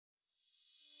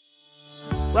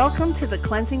Welcome to the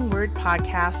Cleansing Word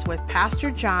Podcast with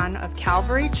Pastor John of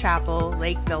Calvary Chapel,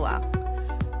 Lake Villa.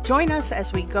 Join us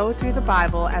as we go through the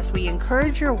Bible as we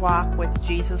encourage your walk with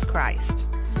Jesus Christ.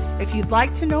 If you'd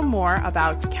like to know more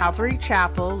about Calvary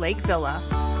Chapel, Lake Villa,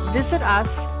 visit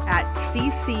us at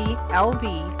cclv.org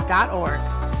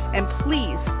and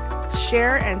please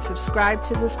share and subscribe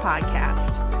to this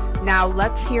podcast. Now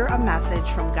let's hear a message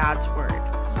from God's Word.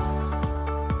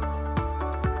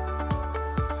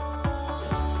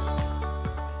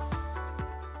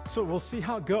 So we'll see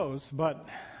how it goes, but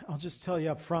I'll just tell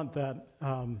you up front that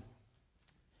I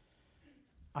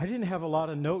didn't have a lot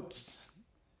of notes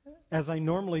as I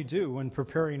normally do when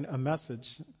preparing a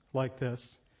message like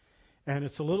this. And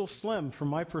it's a little slim from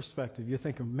my perspective. You're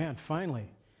thinking, man,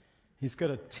 finally, he's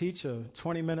going to teach a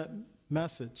 20-minute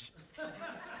message.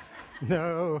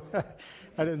 No,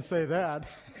 I didn't say that.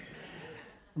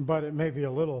 But it may be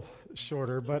a little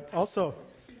shorter. But also,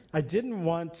 I didn't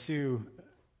want to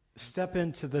step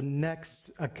into the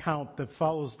next account that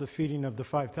follows the feeding of the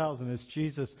 5,000. It's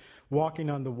Jesus walking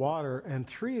on the water, and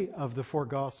 3 of the 4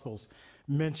 Gospels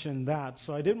mention that.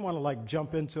 So I didn't want to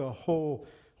jump into a whole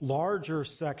larger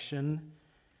section.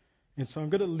 And so I'm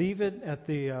going to leave it at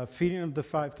the feeding of the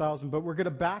 5,000, but we're going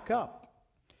to back up.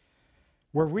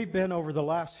 Where we've been over the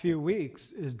last few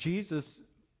weeks is Jesus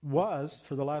was,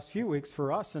 for the last few weeks,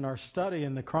 for us in our study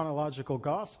in the chronological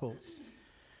Gospels.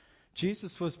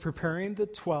 Jesus was preparing the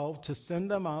 12 to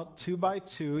send them out 2 by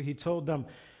 2. He told them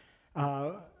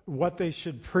what they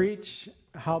should preach,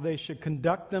 how they should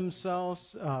conduct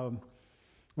themselves,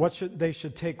 they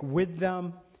should take with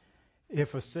them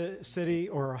if a city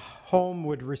or a home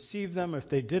would receive them. If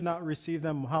they did not receive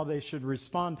them, how they should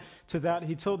respond to that.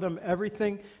 He told them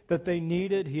everything that they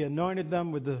needed. He anointed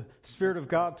them with the Spirit of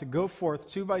God to go forth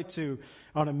 2 by 2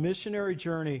 on a missionary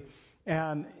journey.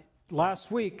 And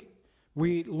last week,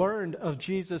 we learned of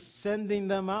Jesus sending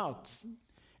them out,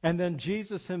 and then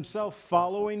Jesus himself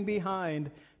following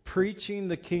behind, preaching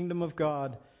the kingdom of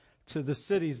God to the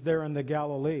cities there in the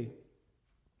Galilee.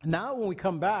 Now when we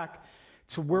come back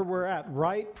to where we're at,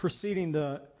 right preceding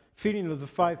the feeding of the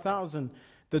 5,000,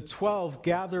 the 12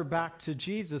 gather back to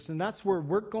Jesus, and that's where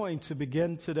we're going to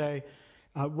begin today.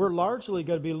 We're largely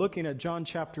going to be looking at John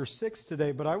chapter 6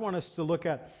 today, but I want us to look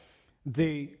at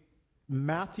the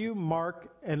Matthew,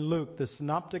 Mark, and Luke, the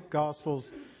synoptic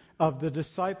gospels of the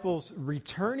disciples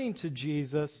returning to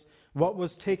Jesus, what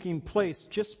was taking place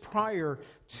just prior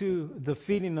to the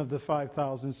feeding of the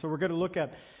 5,000. So we're going to look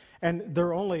at, and there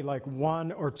are only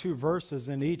 1 or 2 verses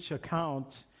in each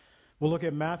account. We'll look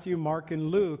at Matthew, Mark,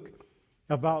 and Luke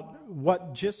about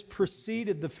what just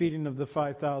preceded the feeding of the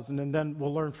 5,000, and then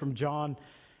we'll learn from John,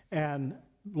 and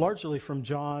largely from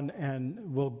John, and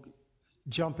we'll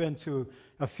jump into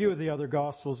a few of the other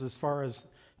Gospels as far as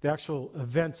the actual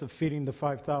events of feeding the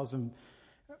 5,000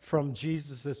 from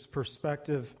Jesus'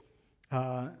 perspective,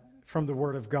 from the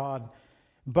Word of God.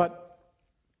 But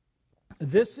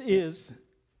this is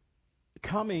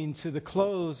coming to the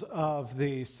close of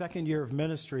the second year of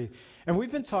ministry. And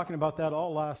we've been talking about that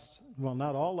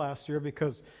not all last year,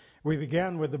 because we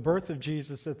began with the birth of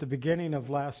Jesus at the beginning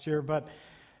of last year, but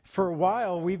for a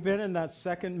while, we've been in that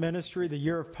second ministry, the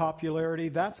year of popularity.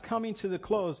 That's coming to the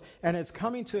close, and it's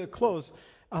coming to a close.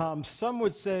 Some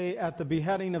would say at the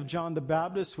beheading of John the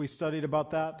Baptist. We studied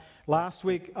about that last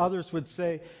week. Others would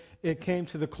say it came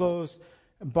to the close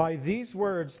by these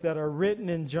words that are written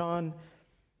in John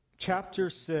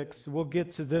chapter 6. We'll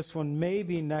get to this one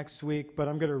maybe next week, but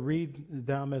I'm going to read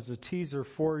them as a teaser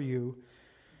for you.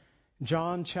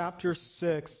 John chapter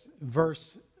 6,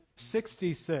 verse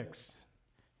 66.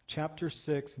 Chapter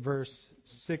 6, verse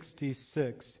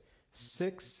 66.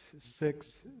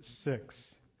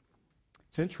 666.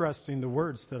 It's interesting, the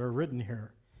words that are written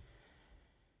here.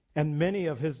 And many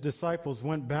of his disciples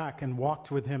went back and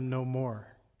walked with him no more.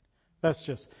 That's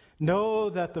just, know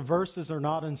that the verses are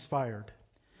not inspired.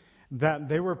 That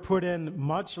they were put in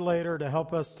much later to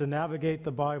help us to navigate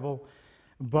the Bible.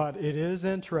 But it is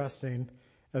interesting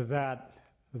that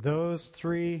those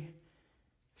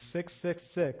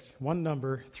 666, one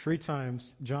number 3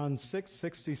 times, John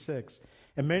 6:66,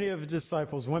 and many of his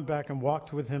disciples went back and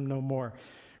walked with him no more.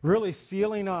 Really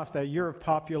sealing off that year of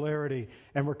popularity,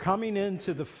 and we're coming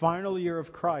into the final year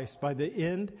of Christ. By the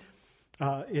end,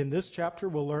 in this chapter,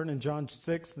 we'll learn in John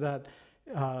 6 that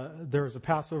there's a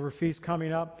Passover feast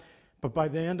coming up, but by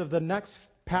the end of the next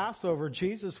Passover,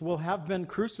 Jesus will have been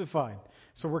crucified.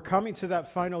 So we're coming to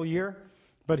that final year.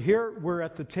 But here we're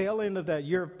at the tail end of that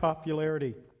year of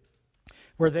popularity,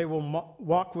 where they will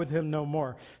walk with him no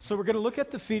more. So we're going to look at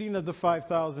the feeding of the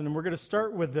 5,000, and we're going to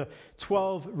start with the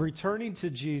 12 returning to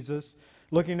Jesus,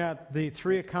 looking at the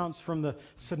three accounts from the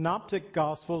Synoptic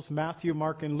Gospels, Matthew,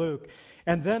 Mark, and Luke.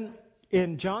 And then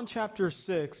in John chapter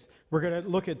 6, we're going to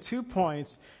look at 2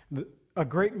 points, a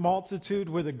great multitude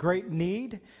with a great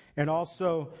need, and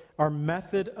also our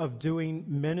method of doing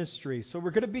ministry. So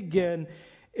we're going to begin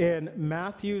in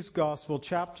Matthew's Gospel,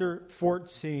 chapter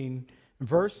 14,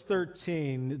 verse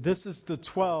 13. This is the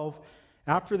 12.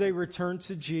 After they returned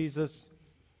to Jesus,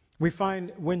 we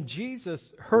find when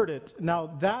Jesus heard it.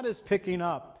 Now that is picking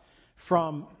up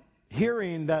from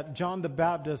hearing that John the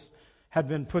Baptist had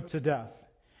been put to death.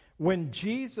 When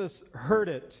Jesus heard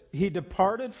it, he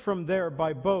departed from there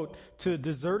by boat to a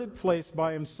deserted place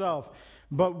by himself.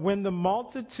 But when the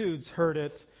multitudes heard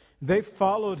it, they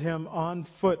followed him on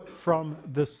foot from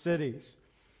the cities.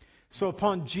 So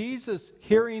upon Jesus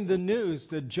hearing the news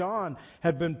that John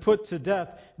had been put to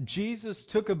death, Jesus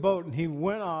took a boat and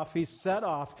he set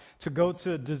off to go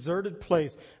to a deserted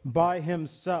place by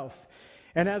himself.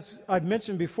 And as I've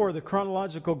mentioned before, the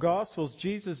chronological Gospels,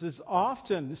 Jesus is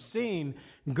often seen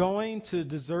going to a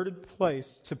deserted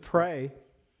place to pray.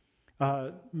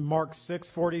 Mark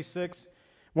 6:46,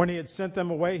 when he had sent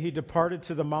them away, he departed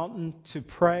to the mountain to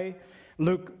pray.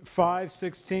 Luke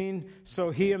 5:16, so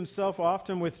he himself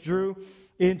often withdrew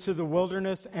into the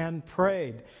wilderness and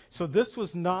prayed. So this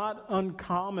was not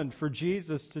uncommon for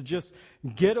Jesus to just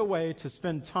get away to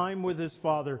spend time with his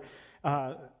Father.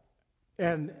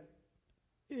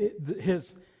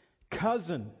 His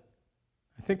cousin,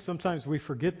 I think sometimes we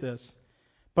forget this,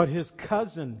 but his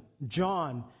cousin,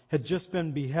 John, had just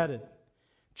been beheaded.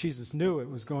 Jesus knew it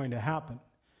was going to happen.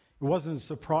 It wasn't a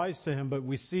surprise to him, but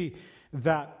we see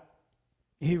that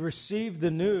he received the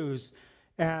news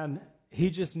and he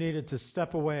just needed to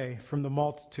step away from the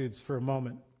multitudes for a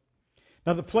moment.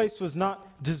 Now the place was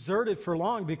not deserted for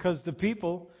long because the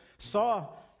people saw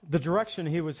the direction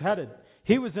he was headed.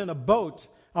 He was in a boat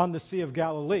on the Sea of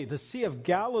Galilee. The Sea of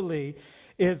Galilee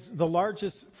is the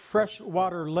largest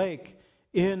freshwater lake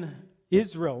in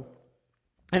Israel.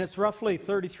 And it's roughly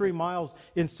 33 miles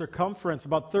in circumference,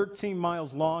 about 13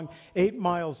 miles long, 8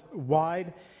 miles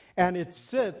wide. And it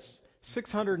sits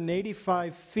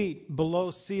 685 feet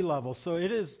below sea level. So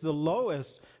it is the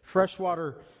lowest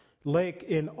freshwater lake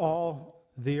in all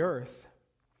the earth.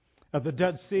 The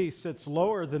Dead Sea sits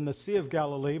lower than the Sea of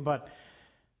Galilee, but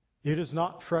it is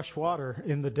not fresh water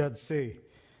in the Dead Sea.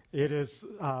 It is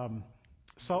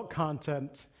salt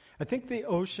content. I think the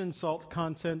ocean salt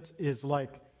content is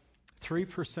like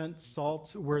 3%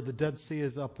 salt, where the Dead Sea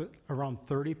is up at around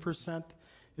 30%.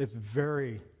 It's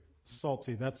very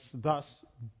salty. That's thus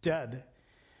dead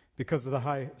because of the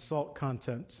high salt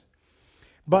content.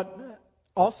 But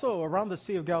also around the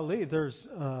Sea of Galilee, there's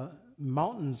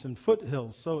mountains and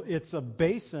foothills. So it's a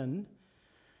basin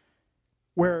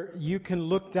where you can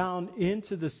look down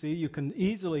into the sea. You can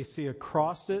easily see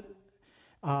across it.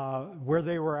 Where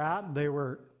they were at,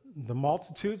 the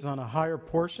multitudes on a higher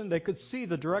portion. They could see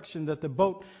the direction that the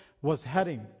boat was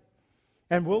heading.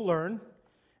 And we'll learn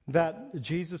that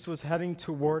Jesus was heading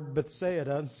toward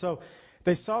Bethsaida. And so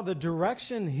they saw the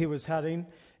direction he was heading.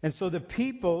 And so the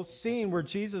people, seeing where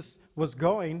Jesus was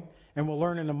going, and we'll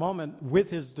learn in a moment with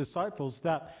his disciples,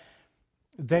 that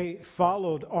they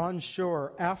followed on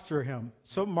shore after him.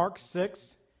 So Mark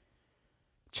 6,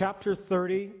 chapter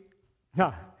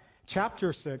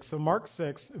 6, so Mark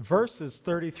 6, verses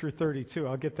 30 through 32.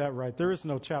 I'll get that right. There is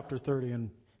no chapter 30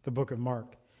 in the book of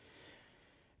Mark.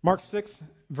 Mark 6,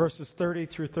 verses 30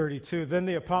 through 32. Then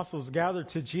the apostles gathered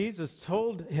to Jesus,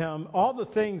 told him all the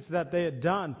things that they had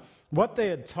done, what they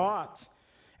had taught.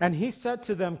 And he said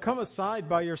to them, "Come aside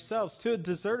by yourselves to a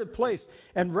deserted place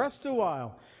and rest a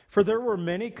while." For there were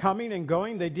many coming and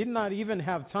going. They did not even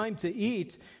have time to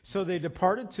eat. So they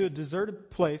departed to a deserted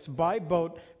place by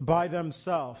boat by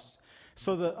themselves.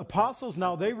 So the apostles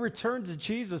now, they returned to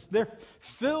Jesus. They're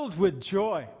filled with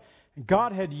joy.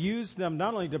 God had used them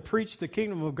not only to preach the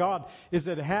kingdom of God is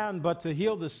at hand, but to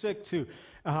heal the sick, to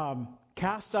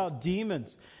cast out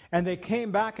demons. And they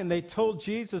came back and they told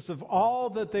Jesus of all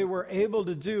that they were able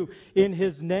to do in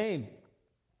his name.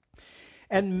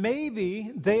 And maybe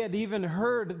they had even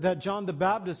heard that John the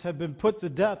Baptist had been put to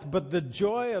death, but the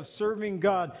joy of serving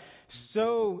God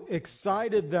so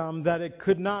excited them that it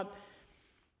could not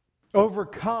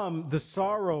overcome the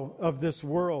sorrow of this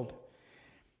world.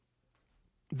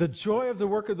 The joy of the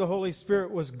work of the Holy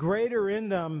Spirit was greater in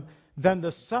them than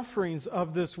the sufferings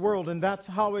of this world, and that's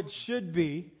how it should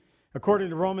be. According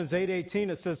to Romans 8:18,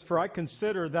 it says, "For I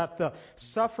consider that the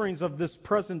sufferings of this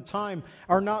present time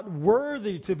are not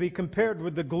worthy to be compared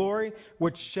with the glory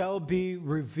which shall be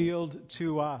revealed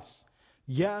to us."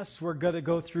 Yes, we're going to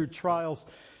go through trials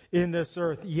in this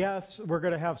earth. Yes, we're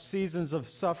going to have seasons of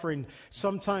suffering.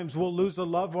 Sometimes we'll lose a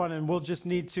loved one and we'll just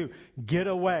need to get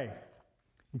away.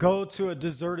 Go to a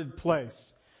deserted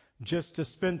place just to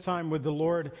spend time with the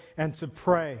Lord and to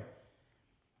pray.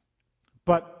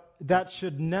 But that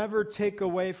should never take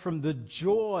away from the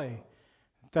joy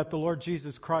that the Lord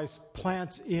Jesus Christ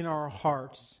plants in our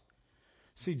hearts.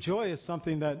 See, joy is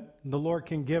something that the Lord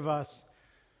can give us.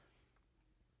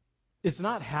 It's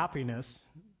not happiness.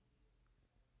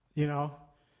 You know,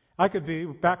 I could be,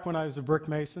 back when I was a brick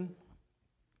mason,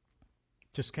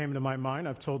 just came to my mind.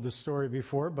 I've told this story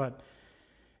before, but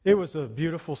it was a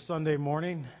beautiful Sunday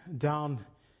morning down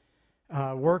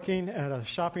working at a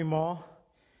shopping mall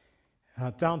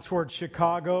down towards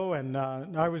Chicago, and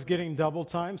I was getting double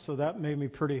time, so that made me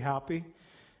pretty happy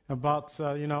about,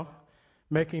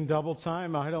 making double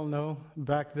time. I don't know,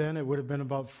 back then it would have been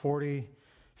about $40,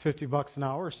 $50 an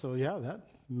hour, so yeah, that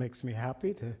makes me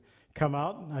happy to come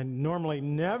out. I normally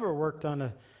never worked on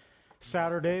a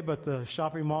Saturday, but the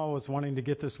shopping mall was wanting to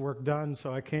get this work done,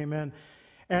 so I came in,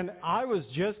 and I was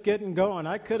just getting going.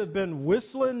 I could have been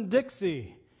whistling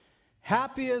Dixie,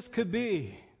 happy as could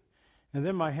be. And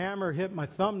then my hammer hit my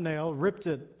thumbnail, ripped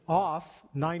it off,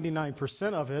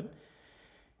 99% of it,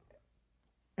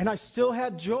 and I still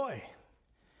had joy.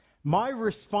 My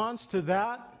response to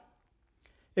that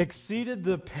exceeded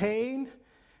the pain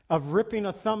of ripping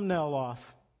a thumbnail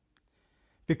off,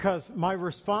 because my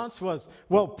response was,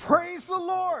 well, praise the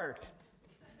Lord,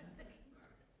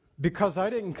 because I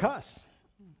didn't cuss.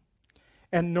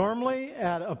 And normally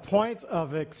at a point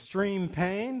of extreme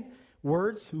pain,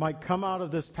 words might come out of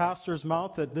this pastor's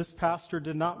mouth that this pastor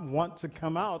did not want to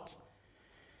come out.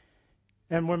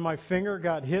 And when my finger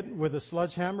got hit with a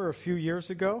sledgehammer a few years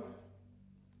ago,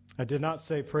 I did not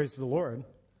say praise the Lord.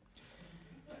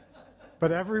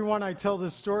 But everyone I tell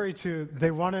this story to,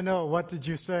 they want to know, what did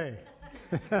you say?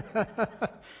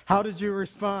 How did you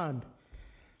respond?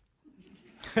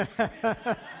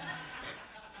 I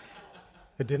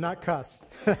did not cuss.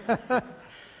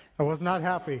 I was not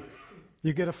happy.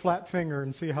 You get a flat finger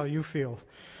and see how you feel.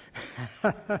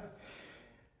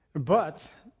 But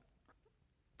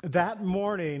that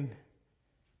morning,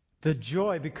 the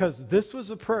joy, because this was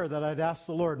a prayer that I'd asked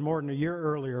the Lord more than a year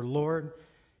earlier. Lord,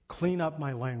 clean up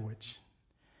my language.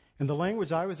 And the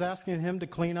language I was asking him to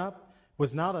clean up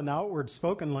was not an outward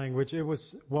spoken language. It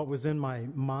was what was in my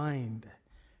mind.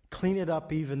 Clean it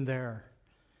up even there.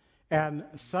 And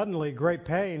suddenly, great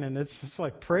pain, and it's just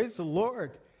like, praise the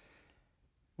Lord.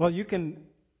 Well, you can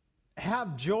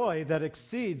have joy that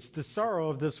exceeds the sorrow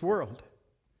of this world.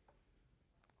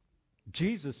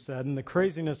 Jesus said, in the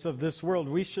craziness of this world,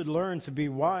 we should learn to be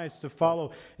wise, to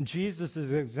follow Jesus'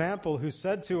 example, who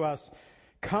said to us,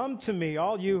 come to me,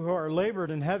 all you who are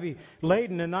labored and heavy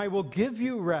laden, and I will give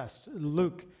you rest.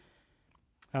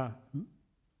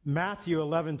 Matthew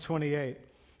 11:28.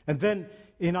 And then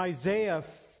in Isaiah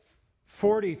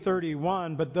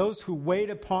 40:31, but those who wait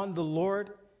upon the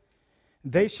Lord,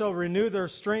 they shall renew their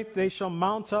strength. They shall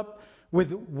mount up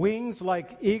with wings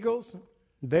like eagles.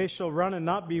 They shall run and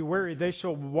not be weary. They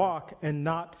shall walk and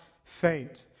not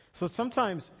faint. So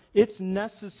sometimes it's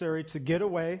necessary to get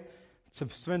away, to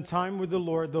spend time with the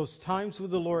Lord. Those times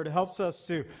with the Lord helps us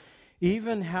to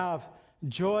even have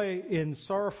joy in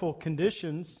sorrowful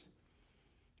conditions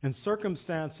and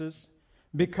circumstances,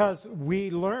 because we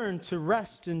learn to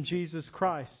rest in Jesus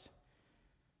Christ.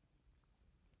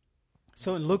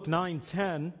 So in Luke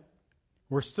 9:10,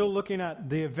 we're still looking at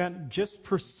the event just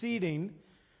preceding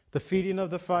the feeding of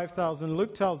the 5,000.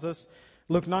 Luke tells us,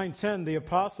 Luke 9:10, the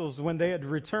apostles, when they had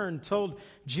returned, told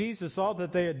Jesus all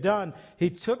that they had done. He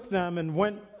took them and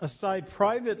went aside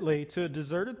privately to a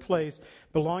deserted place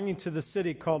belonging to the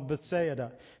city called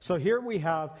Bethsaida. So here we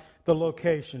have the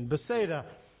location. Bethsaida,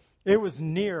 it was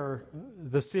near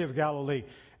the Sea of Galilee.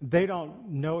 They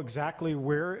don't know exactly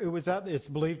where it was at. It's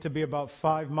believed to be about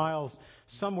 5 miles,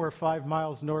 somewhere 5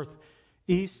 miles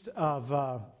northeast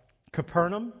of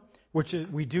Capernaum, which is,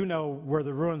 we do know where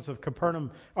the ruins of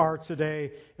Capernaum are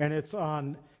today, and it's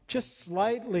on just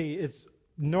slightly, it's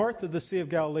north of the Sea of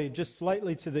Galilee, just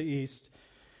slightly to the east,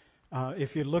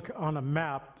 if you look on a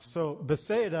map. So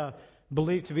Bethsaida,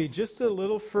 believed to be just a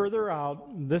little further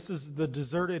out. This is the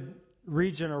deserted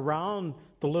region around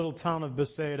the little town of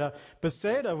Bethsaida.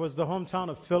 Bethsaida was the hometown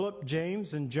of Philip,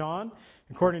 James, and John,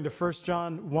 according to 1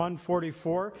 John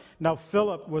 1:44. Now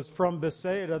Philip was from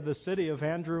Bethsaida, the city of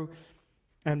Andrew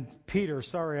and Peter.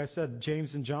 Sorry, I said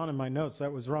James and John in my notes.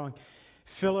 That was wrong.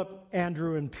 Philip,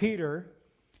 Andrew, and Peter.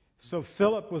 So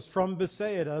Philip was from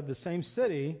Bethsaida, the same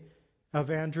city of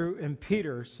Andrew and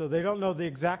Peter. So they don't know the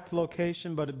exact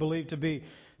location, but it believed to be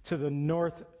to the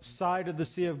north side of the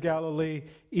Sea of Galilee,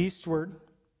 eastward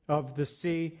of the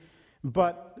sea.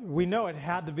 But we know it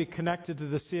had to be connected to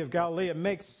the Sea of Galilee. It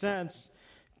makes sense.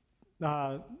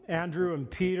 Andrew and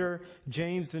Peter,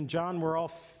 James and John were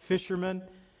all fishermen.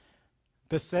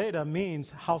 Bethsaida means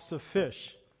house of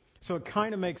fish. So it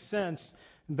kind of makes sense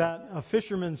that a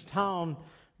fisherman's town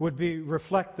would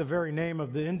reflect the very name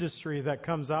of the industry that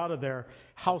comes out of there,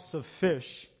 house of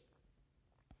fish.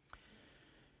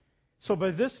 So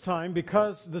by this time,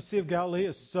 because the Sea of Galilee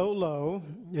is so low,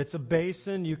 it's a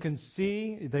basin, you can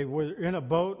see, they were in a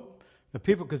boat, the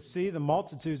people could see, the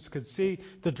multitudes could see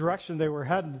the direction they were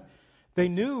heading. They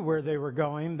knew where they were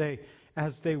going.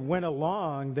 As they went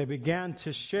along, they began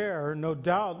to share, no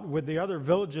doubt, with the other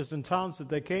villages and towns that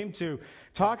they came to,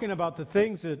 talking about the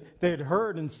things that they had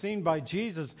heard and seen by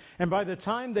Jesus. And by the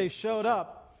time they showed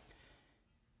up,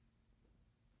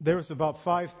 there was about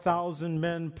 5,000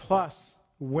 men plus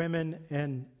women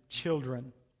and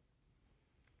children.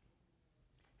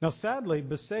 Now, sadly,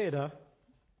 Bethsaida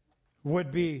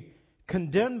would be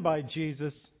condemned by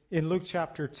Jesus in Luke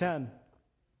chapter 10,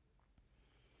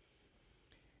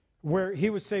 where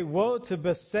he would say, "Woe to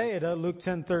Bethsaida," Luke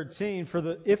 10:13,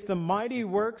 if the mighty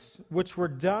works which were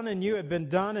done in you had been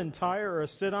done in Tyre or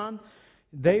Sidon,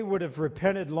 they would have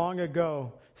repented long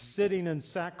ago, sitting in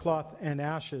sackcloth and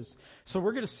ashes. So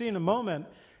we're going to see in a moment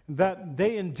that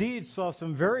they indeed saw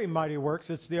some very mighty works.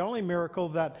 It's the only miracle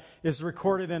that is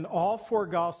recorded in all four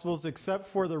Gospels except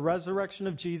for the resurrection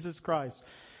of Jesus Christ.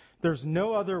 There's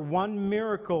no other one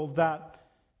miracle that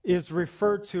is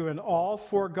referred to in all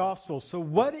four Gospels. So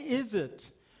what is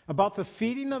it about the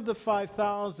feeding of the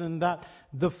 5,000 that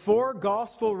the four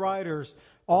Gospel writers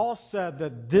all said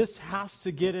that this has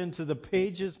to get into the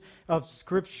pages of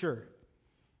Scripture?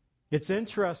 It's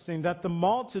interesting that the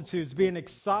multitudes being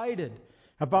excited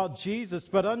about Jesus,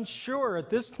 but unsure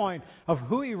at this point of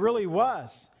who he really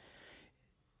was,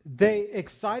 they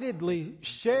excitedly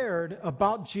shared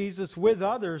about Jesus with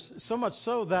others, so much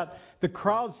so that the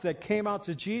crowds that came out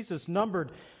to Jesus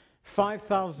numbered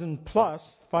 5,000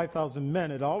 plus, 5,000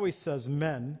 men. It always says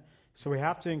men, so we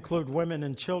have to include women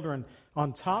and children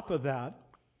on top of that.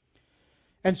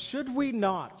 And should we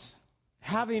not,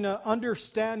 having an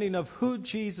understanding of who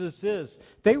Jesus is,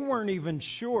 they weren't even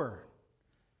sure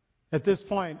at this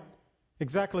point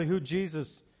exactly who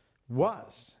Jesus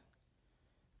was.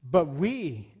 But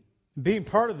we, being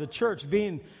part of the church,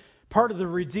 being part of the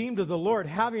redeemed of the Lord,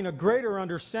 having a greater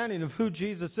understanding of who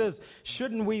Jesus is,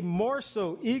 shouldn't we more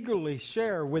so eagerly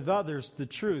share with others the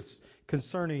truths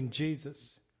concerning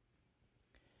Jesus?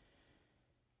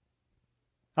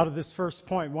 Out of this first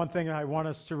point, one thing I want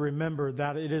us to remember,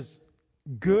 that it is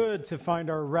good to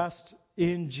find our rest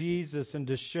in Jesus and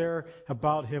to share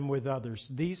about him with others.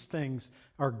 These things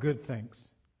are good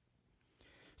things.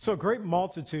 So a great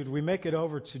multitude, we make it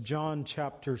over to John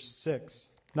chapter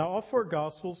 6. Now all four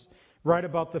Gospels write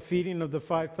about the feeding of the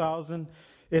 5,000.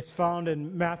 It's found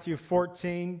in Matthew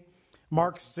 14,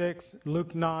 Mark 6,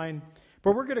 Luke 9.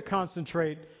 But we're going to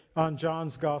concentrate on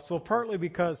John's Gospel, partly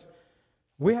because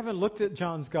we haven't looked at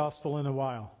John's Gospel in a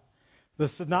while. The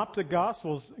Synoptic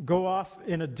Gospels go off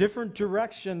in a different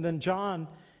direction than John,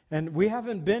 and we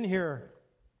haven't been here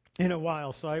in a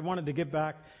while, so I wanted to get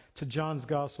back to John's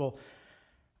Gospel.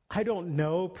 I don't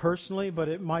know personally, but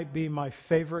it might be my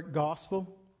favorite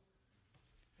Gospel,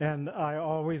 and I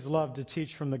always love to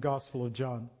teach from the Gospel of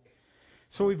John.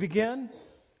 So we begin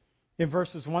in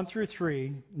verses 1 through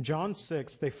 3, John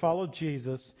 6, they followed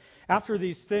Jesus. After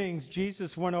these things,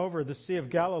 Jesus went over the Sea of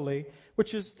Galilee,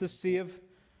 which is the Sea of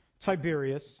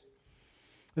Tiberias.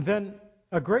 Then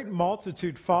a great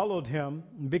multitude followed him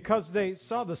because they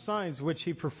saw the signs which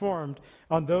he performed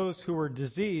on those who were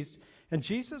diseased. And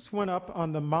Jesus went up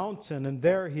on the mountain, and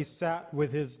there he sat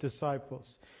with his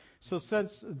disciples. So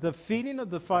since the feeding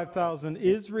of the 5,000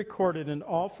 is recorded in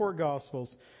all four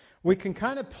Gospels, we can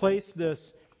kind of place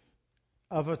this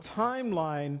of a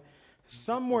timeline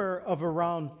somewhere of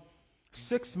around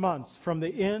 6 months from the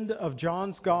end of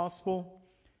John's Gospel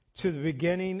to the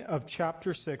beginning of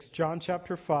chapter 6, John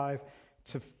chapter 5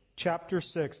 to chapter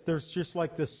 6. There's just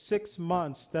like the 6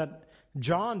 months that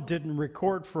John didn't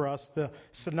record for us. The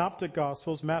Synoptic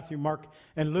Gospels, Matthew, Mark,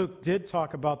 and Luke, did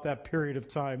talk about that period of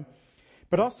time.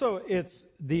 But also it's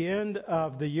the end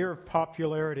of the year of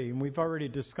popularity, and we've already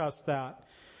discussed that.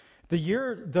 The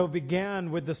year, though,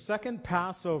 began with the second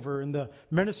Passover in the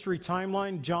ministry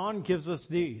timeline. John gives us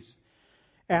these.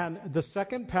 And the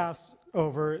second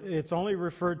Passover, it's only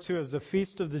referred to as the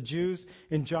Feast of the Jews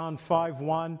in John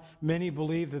 5:1. Many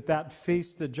believe that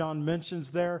feast that John mentions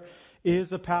there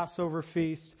is a Passover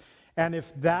feast. And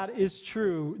if that is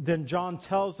true, then John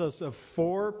tells us of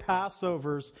 4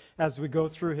 Passovers as we go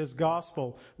through his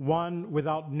gospel, one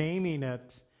without naming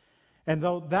it. And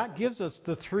though that gives us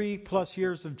the 3+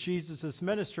 years of Jesus'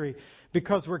 ministry,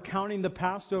 because we're counting the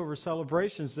Passover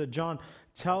celebrations that John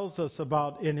tells us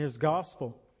about in his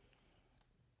gospel.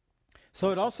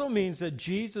 So it also means that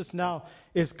Jesus now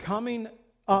is coming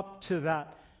up to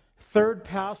that 3rd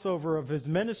Passover of his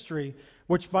ministry,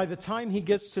 which by the time he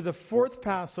gets to the 4th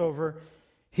Passover,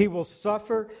 he will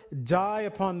suffer, die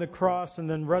upon the cross, and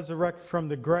then resurrect from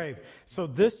the grave. So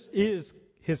this is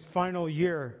his final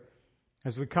year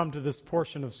as we come to this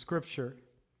portion of Scripture.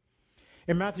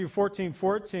 In Matthew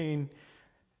 14:14,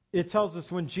 it tells us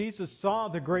when Jesus saw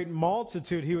the great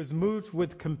multitude, he was moved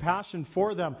with compassion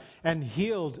for them and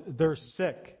healed their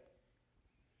sick.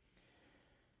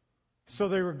 So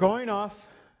they were going off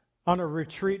on a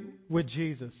retreat with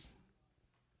Jesus.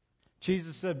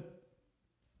 Jesus said,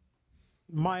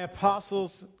 "My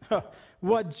apostles,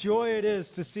 what joy it is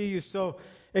to see you so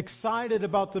excited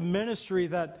about the ministry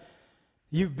that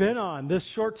you've been on, this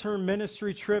short-term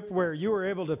ministry trip where you were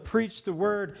able to preach the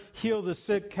word, heal the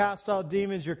sick, cast out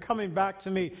demons. You're coming back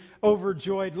to me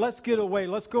overjoyed. Let's get away.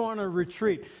 Let's go on a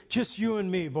retreat. Just you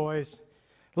and me, boys.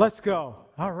 Let's go."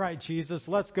 "All right, Jesus,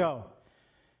 let's go."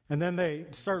 And then they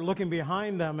start looking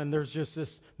behind them, and there's just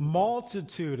this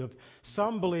multitude of,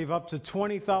 some believe, up to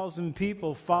 20,000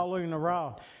 people following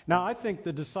around. Now, I think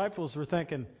the disciples were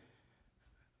thinking,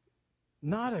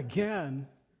 not again.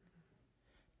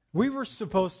 We were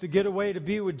supposed to get away to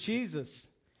be with Jesus.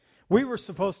 We were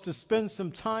supposed to spend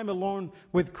some time alone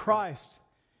with Christ.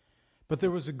 But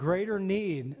there was a greater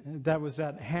need that was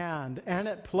at hand and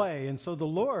at play. And so the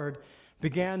Lord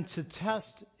began to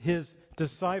test his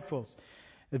disciples.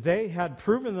 They had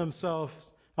proven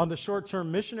themselves on the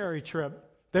short-term missionary trip.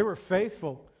 They were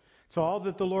faithful to all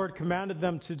that the Lord commanded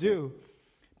them to do.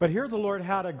 But here the Lord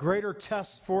had a greater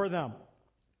test for them.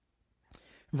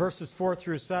 Verses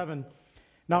 4-7.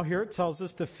 Now here it tells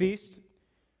us the feast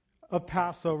of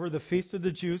Passover, the feast of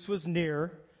the Jews, was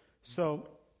near. So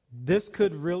this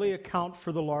could really account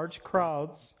for the large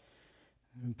crowds.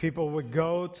 And people would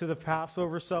go to the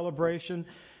Passover celebration.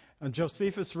 And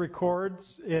Josephus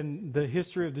records in the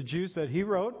history of the Jews that he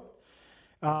wrote,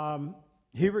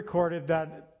 he recorded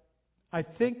that I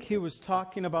think he was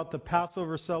talking about the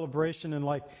Passover celebration in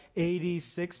like AD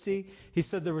 60. He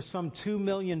said there were some 2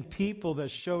 million people that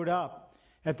showed up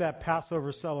at that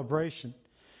Passover celebration.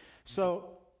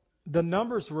 So the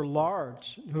numbers were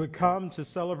large who had come to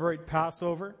celebrate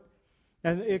Passover,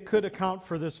 and it could account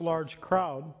for this large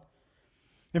crowd.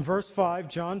 In verse 5,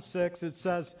 John 6, it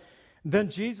says,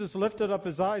 "Then Jesus lifted up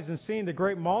his eyes, and seeing the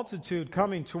great multitude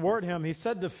coming toward him, he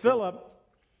said to Philip,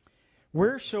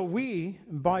 'Where shall we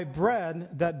buy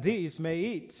bread that these may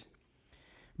eat?'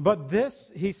 But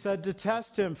this he said to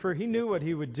test him, for he knew what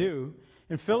he would do.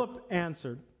 And Philip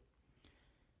answered,"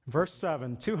 verse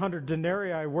 7, 200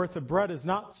 denarii worth of bread is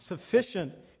not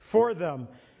sufficient for them,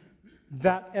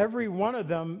 that every one of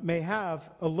them may have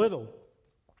a little."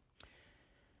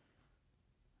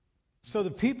 So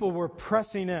the people were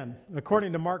pressing in.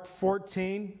 According to Mark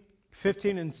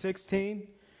 14:15 and 16,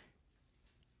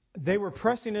 they were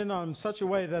pressing in on him in such a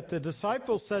way that the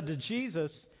disciples said to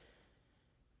Jesus,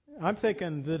 I'm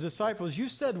thinking, the disciples, you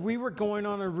said we were going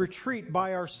on a retreat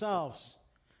by ourselves,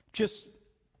 just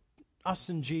us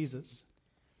and Jesus.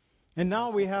 And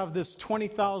now we have this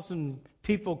 20,000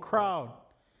 people crowd.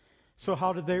 So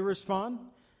how did they respond?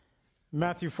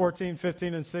 Matthew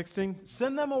 14:15 and 16,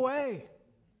 "Send them away,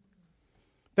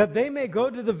 that they may go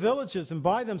to the villages and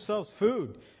buy themselves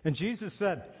food." And Jesus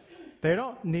said, "They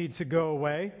don't need to go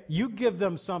away. You give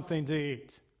them something to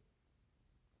eat."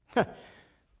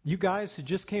 You guys who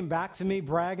just came back to me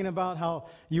bragging about how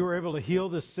you were able to heal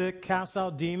the sick, cast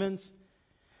out demons,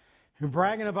 you're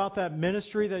bragging about that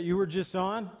ministry that you were just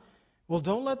on. Well,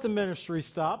 don't let the ministry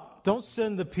stop. Don't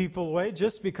send the people away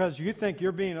just because you think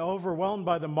you're being overwhelmed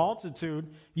by the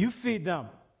multitude. You feed them.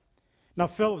 Now,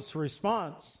 Philip's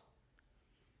response,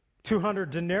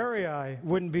 200 denarii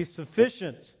wouldn't be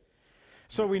sufficient.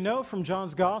 So we know from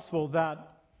John's gospel that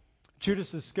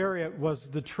Judas Iscariot was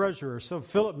the treasurer. So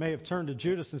Philip may have turned to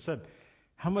Judas and said,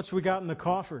 "How much we got in the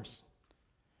coffers?"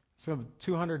 So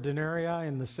 200 denarii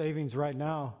in the savings right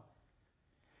now.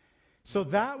 So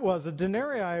that was, a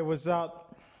denarii was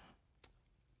out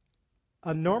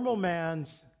a normal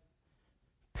man's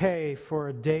pay for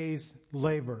a day's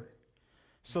labor.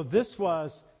 So this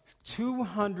was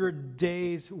 200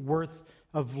 days worth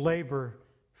of labor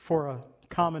for a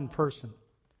common person.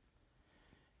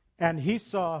 And he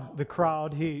saw the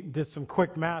crowd. He did some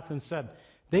quick math and said,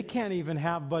 they can't even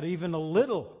have but even a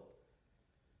little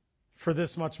for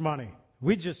this much money.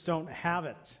 We just don't have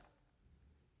it.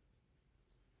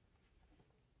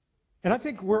 And I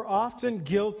think we're often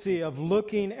guilty of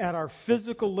looking at our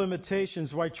physical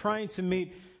limitations while trying to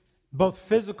meet both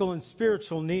physical and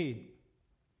spiritual need.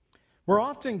 We're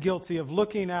often guilty of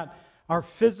looking at our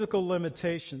physical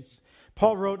limitations.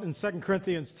 Paul wrote in 2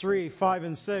 Corinthians 3, 5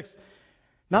 and 6,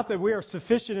 not that we are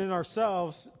sufficient in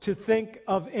ourselves to think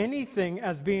of anything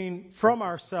as being from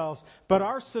ourselves, but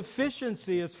our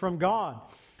sufficiency is from God,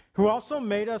 who also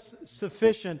made us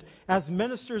sufficient as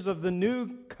ministers of the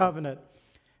new covenant,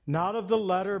 not of the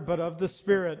letter, but of the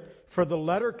Spirit. For the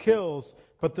letter kills,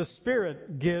 but the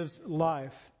Spirit gives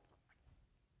life.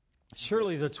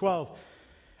 Surely the 12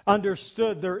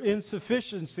 understood their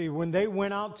insufficiency when they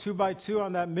went out 2 by 2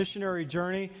 on that missionary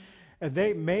journey. And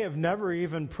they may have never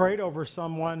even prayed over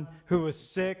someone who was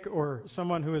sick or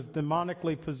someone who is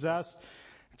demonically possessed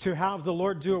to have the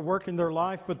Lord do a work in their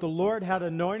life. But the Lord had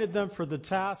anointed them for the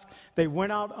task. They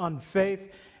went out on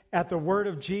faith. At the word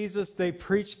of Jesus, they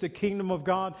preached the kingdom of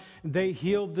God. They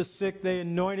healed the sick. They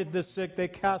anointed the sick. They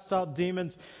cast out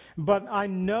demons. But I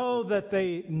know that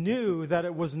they knew that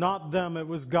it was not them. It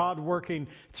was God working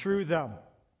through them.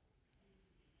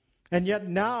 And yet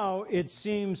now it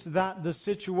seems that the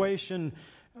situation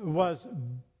was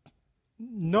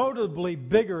notably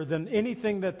bigger than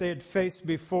anything that they had faced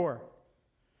before.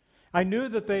 I'm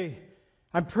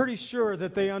pretty sure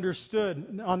that they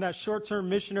understood on that short-term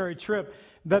missionary trip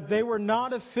that they were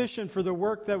not efficient for the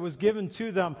work that was given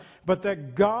to them, but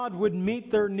that God would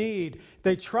meet their need.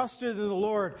 They trusted in the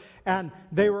Lord, and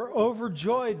they were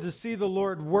overjoyed to see the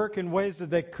Lord work in ways that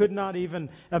they could not even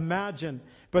imagine.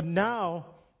 But now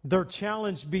they're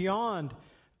challenged beyond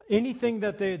anything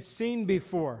that they had seen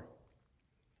before.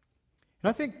 And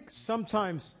I think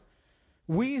sometimes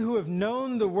we who have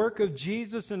known the work of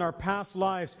Jesus in our past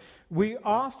lives, we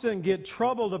often get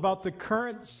troubled about the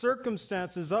current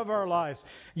circumstances of our lives.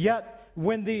 Yet,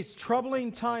 when these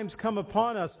troubling times come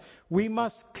upon us, we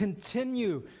must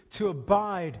continue to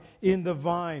abide in the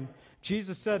vine.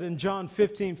 Jesus said in John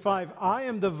 15:5, I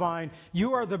am the vine,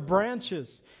 you are the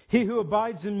branches. He who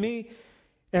abides in me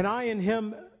and I in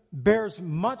him bears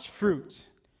much fruit.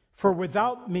 For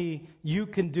without me, you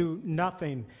can do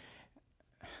nothing.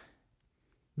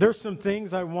 There's some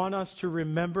things I want us to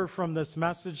remember from this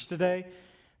message today,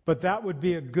 but that would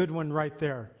be a good one right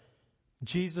there.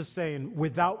 Jesus saying,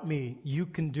 without me, you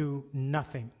can do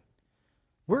nothing.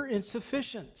 We're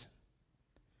insufficient.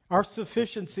 Our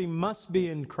sufficiency must be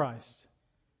in Christ.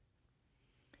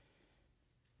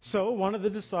 So, one of the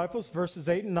disciples, verses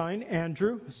 8 and 9,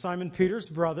 Andrew, Simon Peter's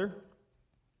brother.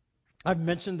 I've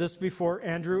mentioned this before.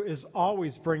 Andrew is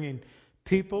always bringing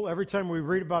people. Every time we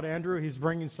read about Andrew, he's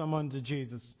bringing someone to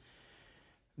Jesus.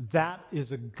 That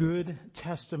is a good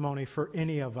testimony for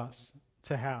any of us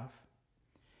to have.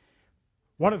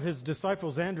 One of his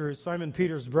disciples, Andrew, Simon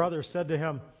Peter's brother, said to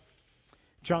him,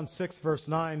 John 6, verse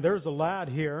 9, there's a lad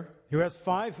here who has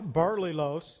 5 barley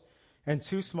loaves and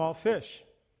 2 small fish.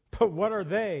 But what are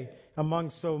they among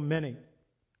so many?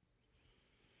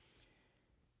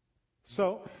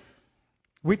 So,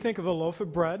 we think of a loaf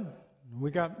of bread.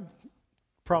 We got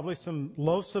probably some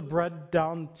loaves of bread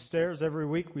downstairs every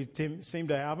week. We seem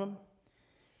to have them.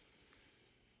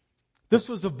 This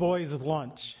was a boy's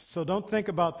lunch. So don't think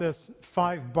about this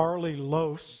 5 barley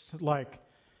loaves like,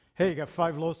 hey, you got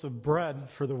 5 loaves of bread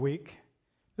for the week.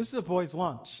 This is a boy's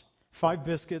lunch. 5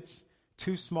 biscuits,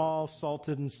 2 small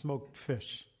salted and smoked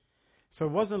fish. So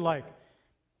it wasn't like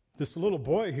this little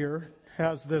boy here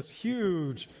has this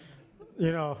huge,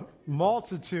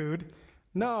 multitude.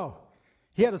 No.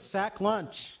 He had a sack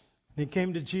lunch. He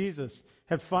came to Jesus,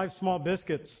 had 5 small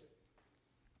biscuits,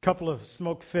 a couple of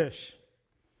smoked fish.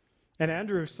 And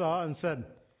Andrew saw and said,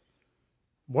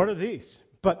 what are these?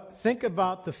 But think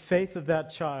about the faith of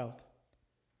that child.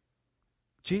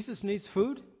 Jesus needs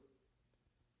food?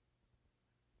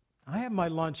 I have my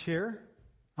lunch here.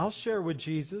 I'll share with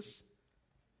Jesus.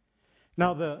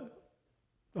 Now the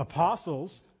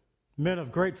apostles, men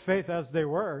of great faith as they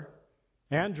were,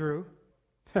 Andrew,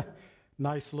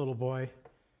 nice little boy.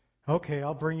 Okay,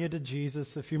 I'll bring you to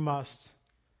Jesus if you must.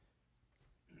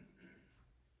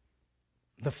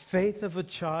 The faith of a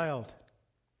child.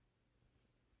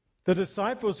 The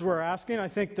disciples were asking, I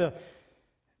think the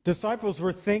disciples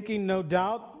were thinking, no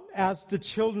doubt, as the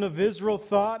children of Israel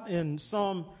thought in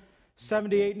Psalm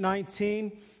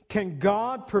 78:19, can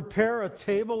God prepare a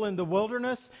table in the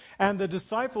wilderness? And the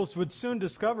disciples would soon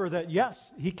discover that,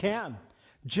 yes, He can.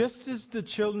 Just as the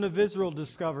children of Israel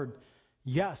discovered,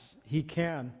 yes, He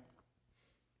can.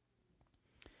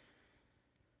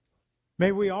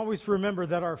 May we always remember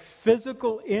that our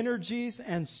physical energies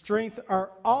and strength are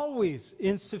always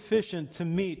insufficient to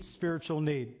meet spiritual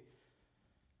need.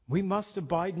 We must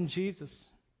abide in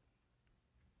Jesus.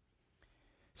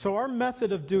 So our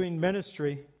method of doing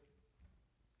ministry,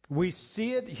 we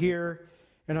see it here,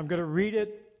 and I'm going to read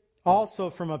it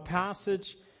also from a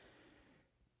passage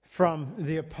from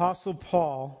the Apostle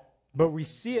Paul, but we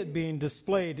see it being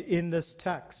displayed in this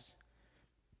text.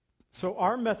 So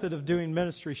our method of doing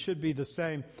ministry should be the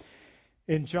same.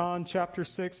 In John chapter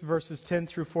 6, verses 10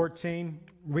 through 14,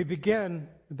 we begin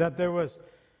that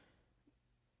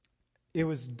it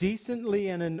was decently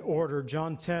and in order.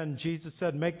 John 10, Jesus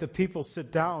said, "Make the people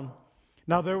sit down."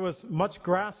 Now there was much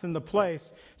grass in the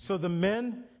place, so the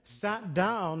men sat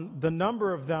down, the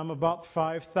number of them about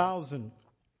 5,000.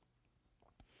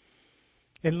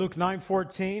 In Luke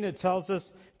 9:14, it tells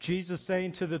us, Jesus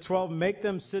saying to the 12, "Make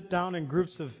them sit down in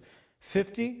groups of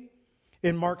 50.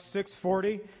 In Mark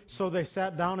 6:40, so they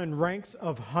sat down in ranks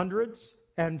of hundreds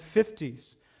and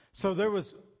fifties. So there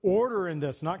was order in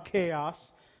this, not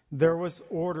chaos. There was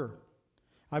order.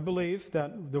 I believe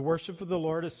that the worship of the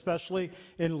Lord, especially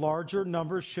in larger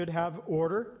numbers, should have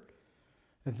order.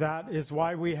 That is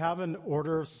why we have an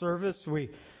order of service.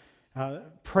 We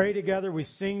pray together, we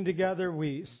sing together,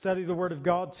 we study the Word of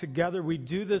God together. We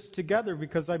do this together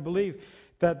because I believe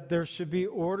that there should be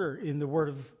order in the Word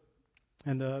of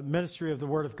and the ministry of the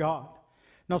Word of God.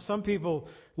 Now, some people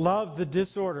love the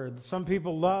disorder. Some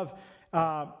people love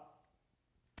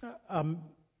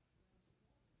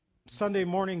Sunday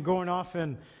morning going off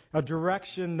in a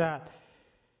direction that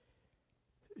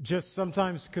just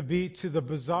sometimes could be to the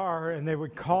bizarre, and they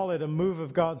would call it a move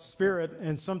of God's Spirit.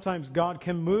 And sometimes God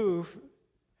can move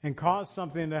and cause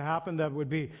something to happen that would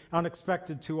be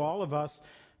unexpected to all of us.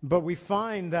 But we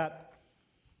find that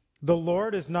the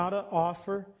Lord is not an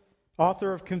author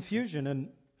of confusion.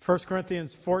 In 1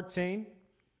 Corinthians 14,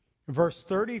 verse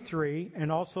 33,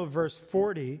 and also verse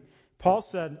 40, Paul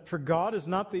said, "For God is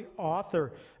not the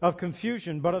author of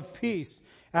confusion, but of peace,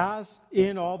 as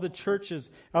in all the churches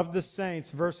of the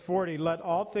saints." Verse 40, "Let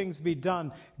all things be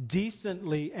done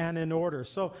decently and in order."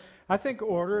 So I think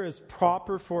order is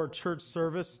proper for a church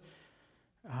service.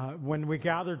 When we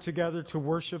gather together to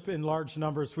worship in large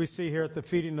numbers, we see here at the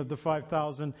feeding of the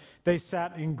 5,000, they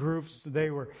sat in groups. They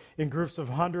were in groups of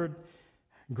 100,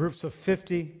 groups of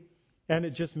 50, and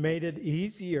it just made it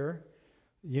easier,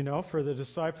 for the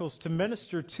disciples to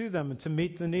minister to them and to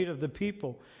meet the need of the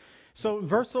people. So in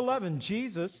verse 11,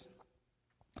 Jesus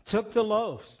took the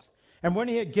loaves, and when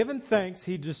he had given thanks,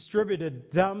 he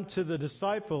distributed them to the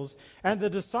disciples, and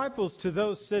the disciples to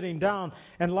those sitting down,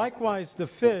 and likewise the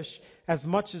fish as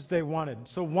much as they wanted.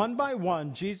 So one by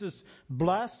one, Jesus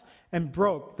blessed and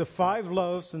broke the 5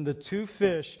 loaves and the 2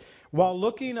 fish while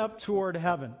looking up toward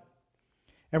heaven.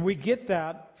 And we get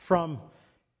that from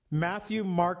Matthew,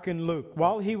 Mark, and Luke.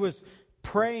 While he was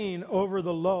praying over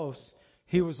the loaves,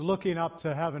 he was looking up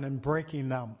to heaven and breaking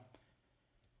them.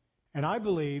 And I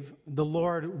believe the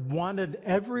Lord wanted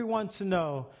everyone to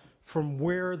know from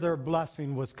where their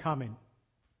blessing was coming.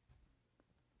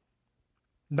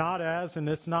 And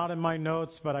it's not in my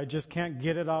notes, but I just can't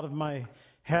get it out of my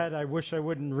head. I wish I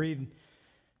wouldn't read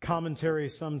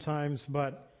commentaries sometimes,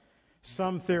 but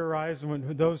some theorize,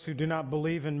 those who do not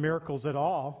believe in miracles at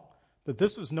all, that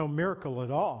this was no miracle at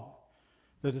all.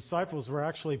 The disciples were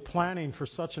actually planning for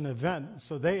such an event.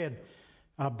 So they had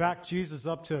backed Jesus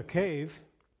up to a cave,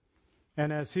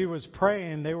 and as he was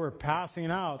praying, they were passing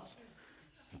out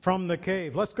from the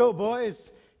cave. "Let's go,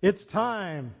 boys. It's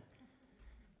time."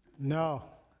 No,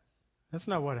 that's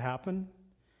not what happened.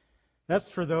 That's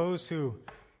for those who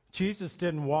Jesus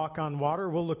didn't walk on water.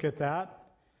 We'll look at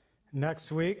that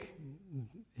next week.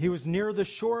 He was near the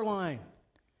shoreline,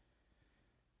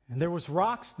 and there was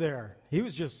rocks there. He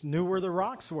just knew where the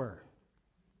rocks were.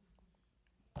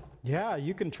 Yeah,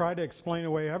 you can try to explain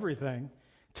away everything.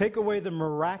 Take away the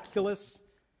miraculous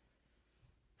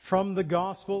from the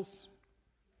Gospels,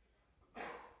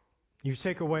 you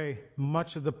take away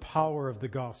much of the power of the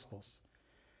Gospels.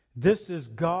 This is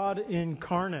God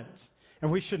incarnate.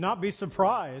 And we should not be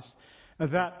surprised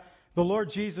that the Lord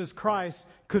Jesus Christ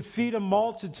could feed a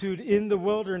multitude in the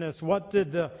wilderness. What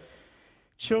did the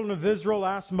children of Israel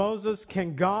ask Moses?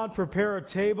 Can God prepare a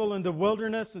table in the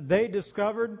wilderness? They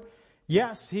discovered,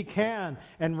 yes, he can.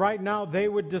 And right now they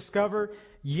would discover,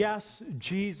 yes,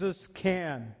 Jesus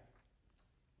can.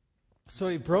 So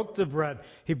he broke the bread.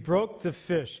 He broke the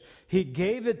fish. He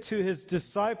gave it to his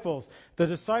disciples. The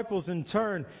disciples in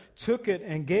turn took it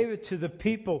and gave it to the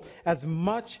people as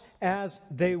much as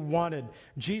they wanted.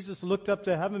 Jesus looked up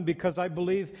to heaven because I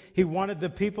believe he wanted the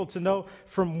people to know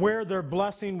from where their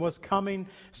blessing was coming.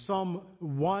 Psalm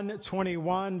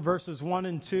 121 verses 1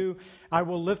 and 2. I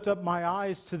will lift up my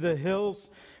eyes to the hills.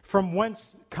 From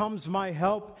whence comes my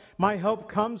help? My help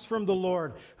comes from the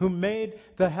Lord who made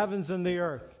the heavens and the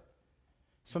earth.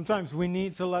 Sometimes we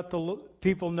need to let the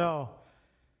people know,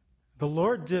 the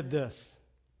Lord did this.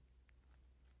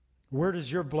 Where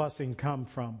does your blessing come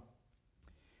from?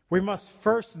 We must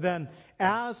first then,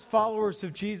 as followers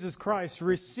of Jesus Christ,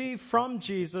 receive from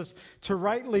Jesus to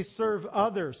rightly serve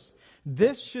others.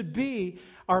 This should be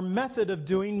our method of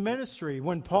doing ministry.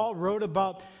 When Paul wrote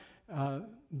about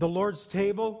the Lord's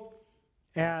table,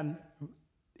 and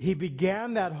he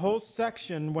began that whole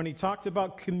section when he talked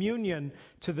about communion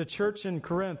to the church in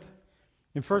Corinth.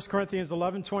 In 1 Corinthians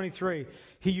 11:23,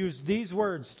 he used these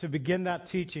words to begin that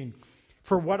teaching.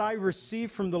 For what I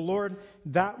received from the Lord,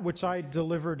 that which I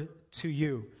delivered to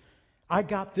you. I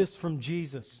got this from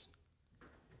Jesus.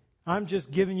 I'm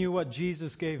just giving you what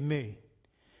Jesus gave me.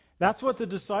 That's what the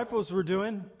disciples were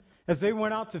doing as they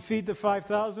went out to feed the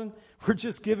 5,000. We're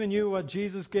just giving you what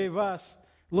Jesus gave us.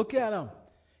 Look at him.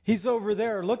 He's over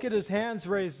there. Look at his hands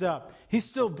raised up. He's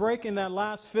still breaking that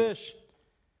last fish.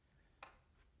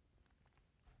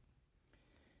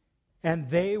 And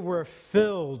they were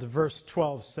filled, verse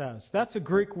 12 says. That's a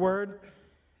Greek word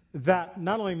that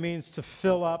not only means to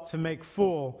fill up, to make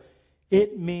full,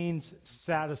 it means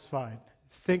satisfied.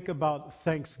 Think about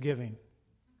Thanksgiving.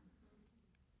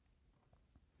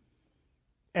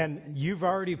 And you've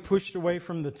already pushed away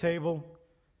from the table,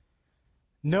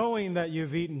 knowing that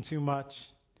you've eaten too much,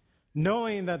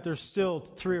 knowing that there's still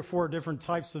 3 or 4 different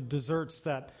types of desserts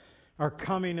that are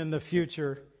coming in the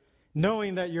future,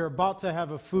 knowing that you're about to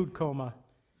have a food coma.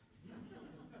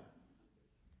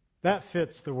 That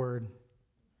fits the word.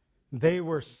 They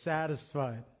were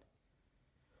satisfied.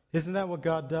 Isn't that what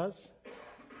God does?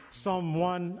 Psalm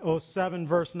 107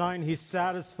 verse 9, he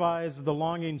satisfies the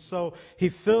longing soul. He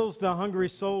fills the hungry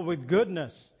soul with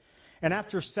goodness. And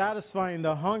after satisfying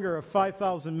the hunger of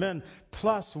 5,000 men,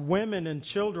 plus women and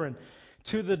children,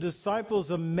 to the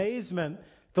disciples' amazement,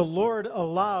 the Lord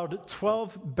allowed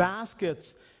 12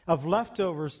 baskets of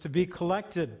leftovers to be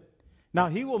collected. Now,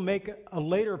 he will make a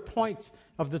later point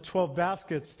of the 12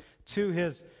 baskets to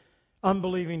his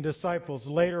unbelieving disciples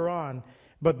later on.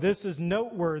 But this is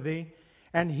noteworthy.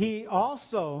 And he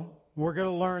also, we're going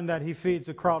to learn that he feeds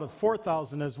a crowd of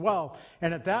 4,000 as well.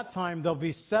 And at that time, there'll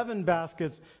be 7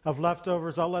 baskets of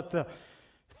leftovers. I'll let the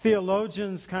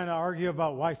theologians kind of argue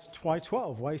about why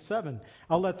 12, why 7.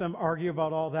 I'll let them argue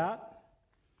about all that.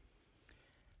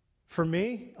 For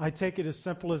me, I take it as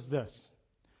simple as this.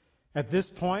 At this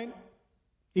point,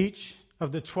 each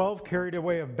of the 12 carried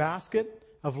away a basket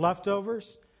of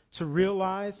leftovers to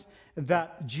realize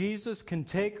that Jesus can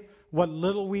take what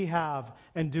little we have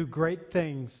and do great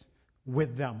things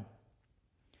with them.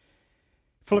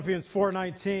 Philippians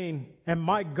 4:19, and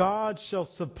my God shall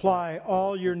supply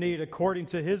all your need according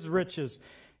to his riches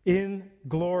in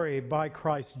glory by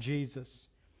Christ Jesus.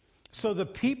 So the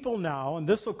people now, and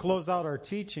this will close out our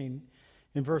teaching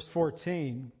in verse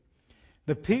 14,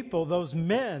 the people, those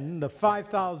men, the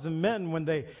 5,000 men, when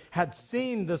they had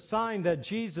seen the sign that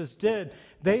Jesus did,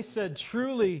 they said,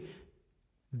 truly,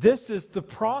 this is the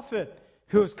prophet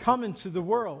who has come into the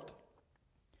world.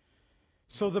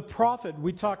 So the prophet,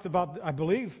 we talked about, I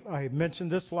believe I mentioned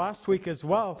this last week as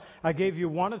well. I gave you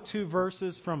one of 2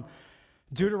 verses from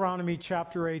Deuteronomy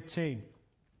chapter 18.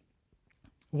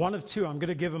 One of 2. I'm going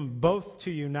to give them both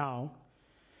to you now.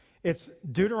 It's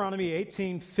Deuteronomy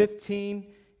 18:15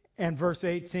 and verse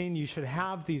 18. You should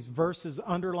have these verses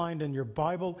underlined in your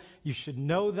Bible. You should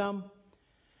know them.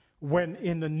 When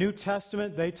in the New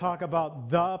Testament they talk about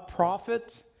the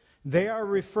prophet, they are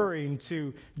referring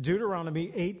to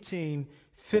Deuteronomy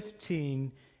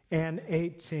 18:15 and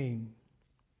 18.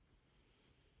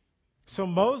 So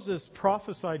Moses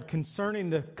prophesied concerning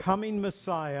the coming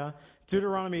Messiah.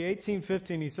 Deuteronomy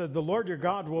 18:15, he said, the Lord your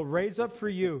God will raise up for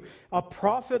you a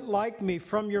prophet like me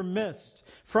from your midst,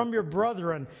 from your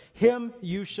brethren. Him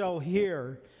you shall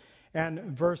hear.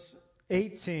 And verse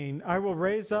 18, I will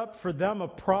raise up for them a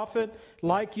prophet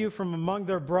like you from among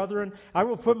their brethren. I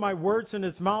will put my words in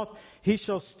his mouth. He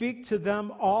shall speak to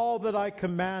them all that I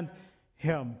command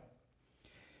him.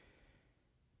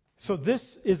 So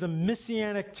this is a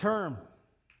messianic term.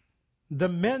 The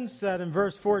men said in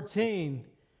verse 14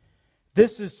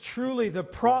 This is truly the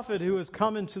prophet who has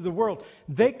come into the world.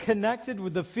 They connected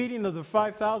with the feeding of the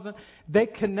 5,000. They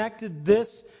connected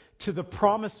this to the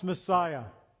promised Messiah.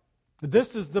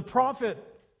 This is the prophet.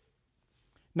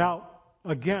 Now,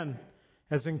 again,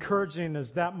 as encouraging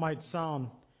as that might sound,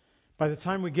 by the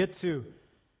time we get to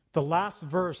the last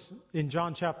verse in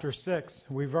John chapter 6,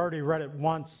 we've already read it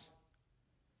once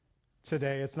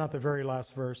today. It's not the very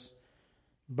last verse,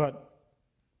 but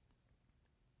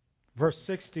verse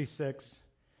 66,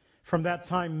 from that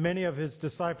time many of his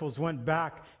disciples went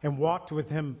back and walked with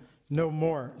him no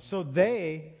more. So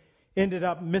they ended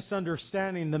up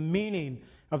misunderstanding the meaning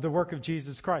of the work of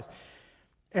Jesus Christ.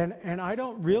 And I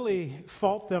don't really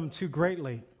fault them too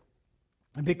greatly,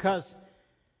 because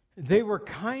they were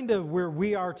kind of where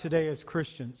we are today as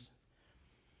Christians.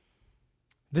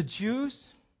 The Jews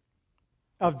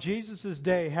of Jesus'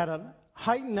 day had a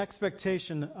heightened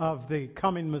expectation of the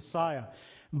coming Messiah,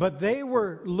 but they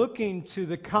were looking to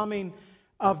the coming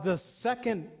of the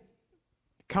second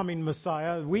coming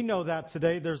Messiah. We know that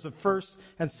today. There's a first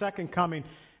and second coming.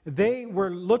 They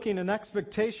were looking in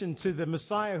expectation to the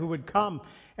Messiah who would come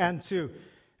and to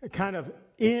kind of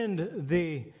end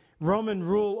the Roman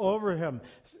rule over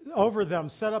them,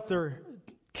 set up their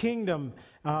kingdom,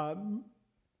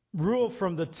 rule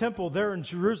from the temple there in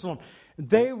Jerusalem.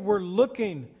 They were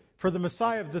looking for the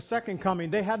Messiah of the second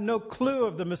coming. They had no clue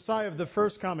of the Messiah of the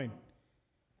first coming.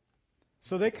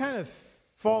 So they kind of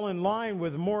fall in line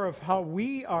with more of how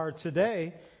we are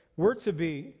today. We're to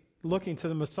be looking to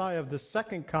the Messiah of the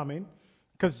second coming,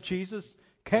 because Jesus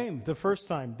came the first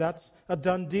time. That's a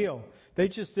done deal. They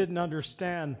just didn't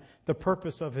understand the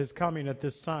purpose of his coming at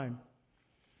this time.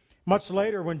 Much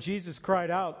later, when Jesus cried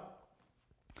out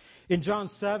in John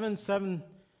chapter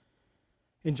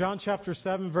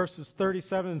 7, verses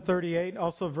 37 and 38,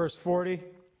 also verse 40,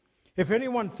 if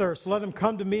anyone thirsts, let him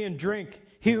come to me and drink.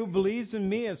 He who believes in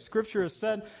me, as Scripture has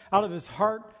said, out of his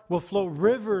heart will flow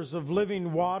rivers of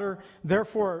living water.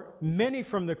 Therefore, many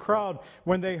from the crowd,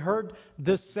 when they heard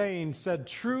this saying, said,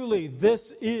 truly,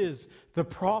 this is the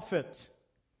prophet.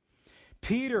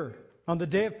 Peter, on the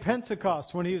day of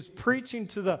Pentecost, when he was preaching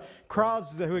to the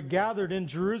crowds who had gathered in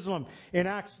Jerusalem in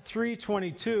Acts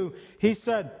 3:22, he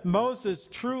said, Moses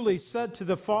truly said to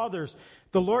the fathers,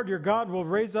 the Lord your God will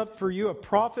raise up for you a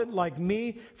prophet like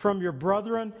me from your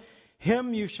brethren.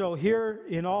 Him you shall hear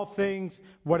in all things,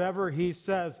 whatever he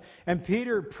says. And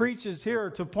Peter preaches here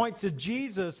to point to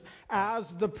Jesus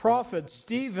as the prophet.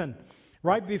 Stephen,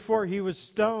 right before he was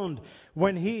stoned,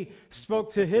 when he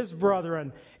spoke to his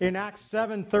brethren in Acts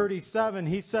 7:37,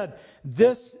 he said,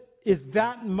 this is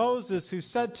that Moses who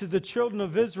said to the children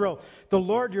of Israel, the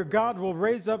Lord your God will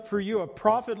raise up for you a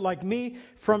prophet like me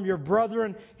from your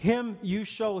brethren. Him you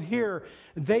shall hear.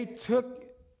 They took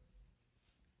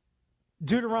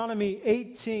Deuteronomy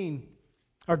 15,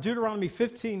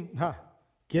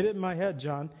 get it in my head,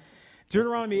 John.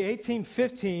 Deuteronomy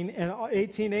 18:15 and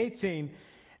 18:18,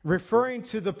 referring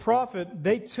to the prophet,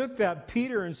 they took that,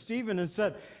 Peter and Stephen, and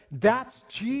said, that's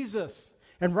Jesus.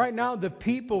 And right now the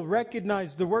people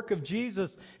recognized the work of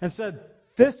Jesus and said,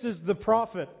 this is the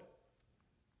prophet.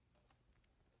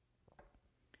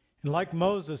 And like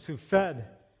Moses, who fed,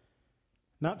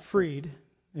 not freed,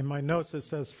 in my notes it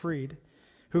says freed,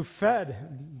 who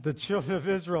fed the children of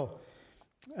Israel,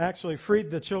 actually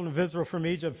freed the children of Israel from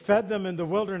Egypt, fed them in the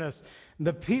wilderness.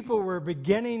 The people were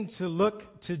beginning to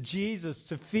look to Jesus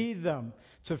to feed them,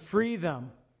 to free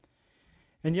them.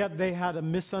 And yet they had a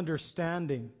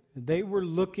misunderstanding. They were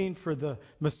looking for the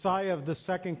Messiah of the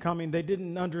second coming. They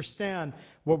didn't understand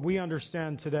what we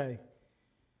understand today,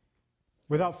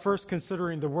 without first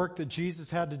considering the work that Jesus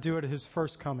had to do at his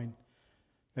first coming,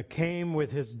 that came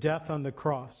with his death on the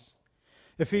cross.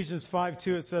 Ephesians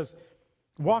 5:2, it says,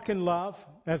 walk in love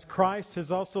as Christ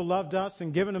has also loved us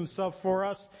and given himself for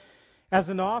us as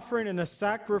an offering and a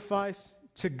sacrifice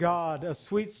to God, a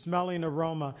sweet-smelling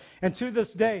aroma. And to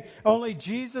this day, only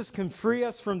Jesus can free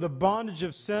us from the bondage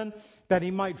of sin, that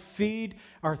he might feed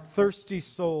our thirsty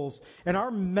souls. And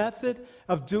our method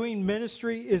of doing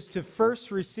ministry is to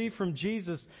first receive from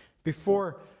Jesus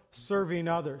before serving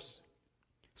others.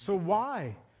 So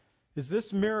why is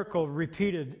this miracle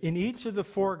repeated in each of the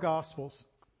four Gospels?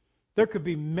 There could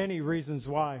be many reasons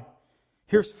why.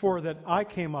 Here's four that I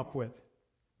came up with.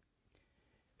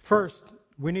 First,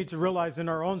 we need to realize in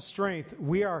our own strength,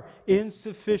 we are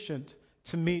insufficient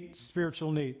to meet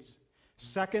spiritual needs.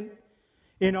 Second,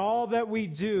 in all that we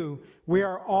do, we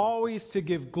are always to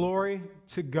give glory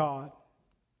to God.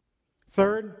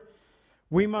 Third,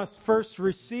 we must first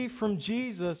receive from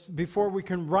Jesus before we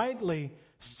can rightly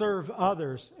serve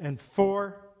others. And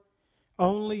four,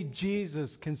 only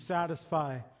Jesus can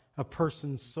satisfy a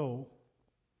person's soul.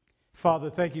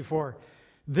 Father, thank you for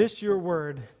this, your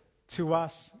word, to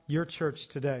us, your church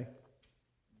today.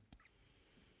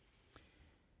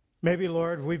 Maybe,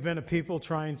 Lord, we've been a people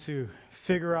trying to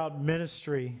figure out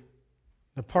ministry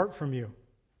apart from you.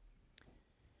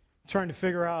 Trying to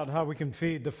figure out how we can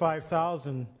feed the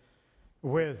 5,000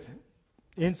 with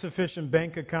insufficient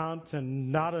bank accounts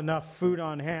and not enough food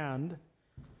on hand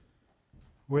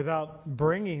without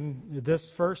bringing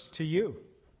this first to you.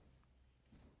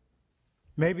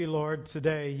 Maybe, Lord,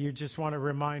 today you just want to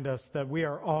remind us that we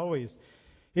are always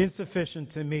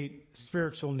insufficient to meet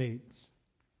spiritual needs.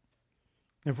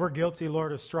 If we're guilty,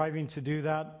 Lord, of striving to do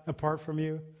that apart from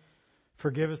you,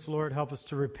 forgive us, Lord. Help us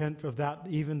to repent of that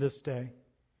even this day.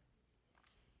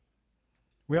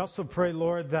 We also pray,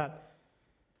 Lord, that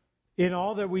in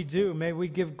all that we do, may we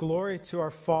give glory to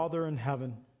our Father in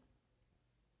heaven.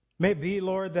 May it be,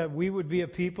 Lord, that we would be a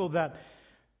people that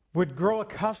would grow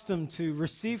accustomed to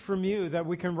receive from you, that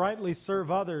we can rightly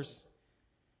serve others.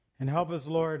 And help us,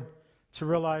 Lord, to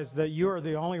realize that you are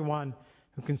the only one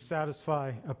who can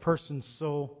satisfy a person's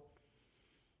soul.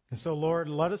 And so, Lord,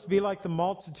 let us be like the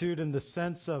multitude in the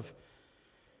sense of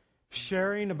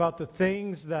sharing about the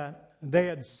things that they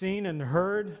had seen and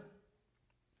heard.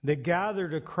 They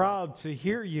gathered a crowd to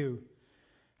hear you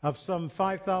of some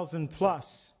 5,000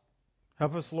 plus.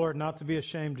 Help us, Lord, not to be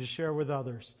ashamed to share with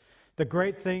others the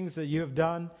great things that you have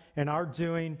done and are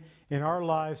doing in our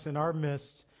lives, in our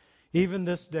midst. Even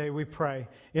this day we pray.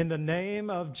 In the name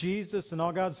of Jesus, and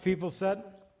all God's people said,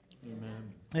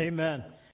 Amen. Amen.